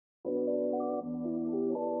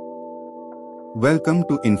Welcome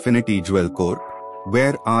to Infinity Jewel Corp,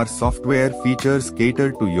 where our software features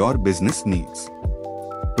cater to your business needs.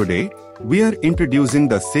 Today, we are introducing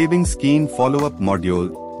the Savings Scheme Follow-up module,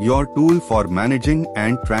 your tool for managing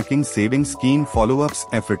and tracking savings scheme follow-ups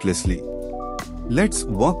effortlessly. Let's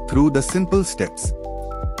walk through the simple steps.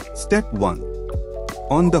 Step 1.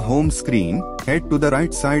 On the home screen, head to the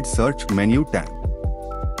right side search menu tab.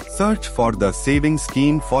 Search for the Savings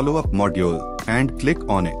Scheme Follow-up module and click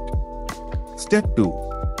on it. Step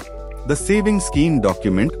 2. The Savings Scheme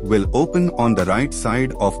document will open on the right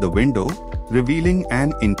side of the window, revealing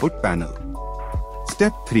an input panel.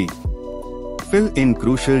 Step 3. Fill in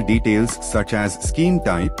crucial details such as scheme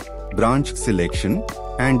type, branch selection,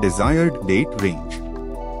 and desired date range.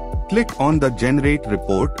 Click on the Generate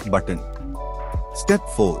Report button. Step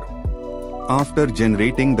 4. After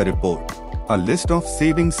generating the report, a list of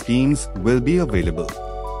savings schemes will be available.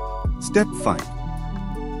 Step 5.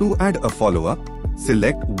 To add a follow-up,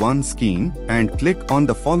 select one scheme and click on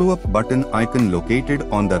the follow-up button icon located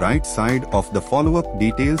on the right side of the Follow-up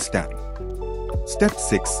Details tab. Step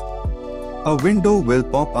 6. A window will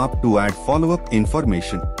pop up to add follow-up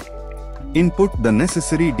information. Input the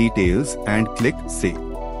necessary details and click Save.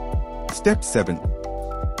 Step 7.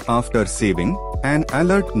 After saving, an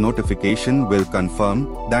alert notification will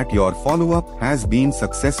confirm that your follow-up has been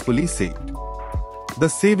successfully saved. The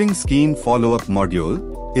Savings Scheme Follow-up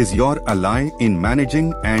module is your ally in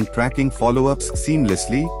managing and tracking follow-ups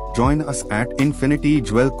seamlessly. Join us at Infinity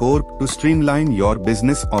Jewel Corp to streamline your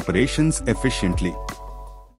business operations efficiently.